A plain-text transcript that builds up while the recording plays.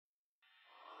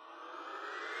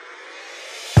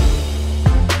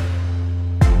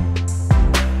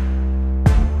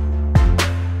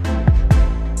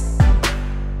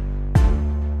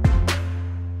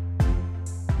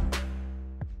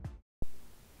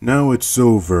Now it's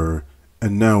over,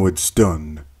 and now it's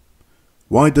done.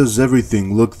 Why does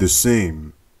everything look the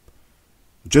same?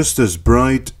 Just as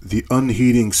bright the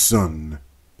unheeding sun.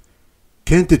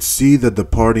 Can't it see that the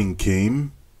parting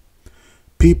came?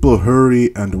 People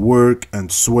hurry and work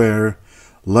and swear,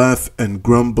 laugh and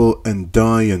grumble and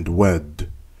die and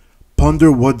wed,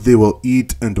 ponder what they will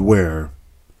eat and wear.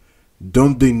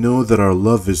 Don't they know that our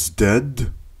love is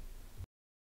dead?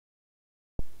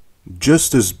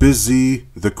 Just as busy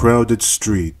the crowded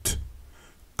street.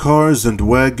 Cars and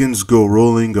wagons go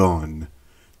rolling on.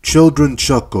 Children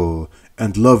chuckle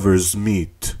and lovers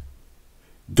meet.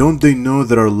 Don't they know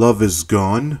that our love is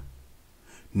gone?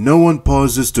 No one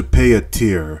pauses to pay a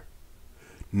tear.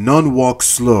 None walk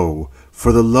slow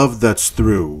for the love that's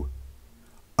through.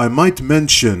 I might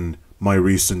mention, my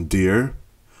recent dear,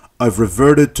 I've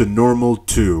reverted to normal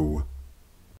too.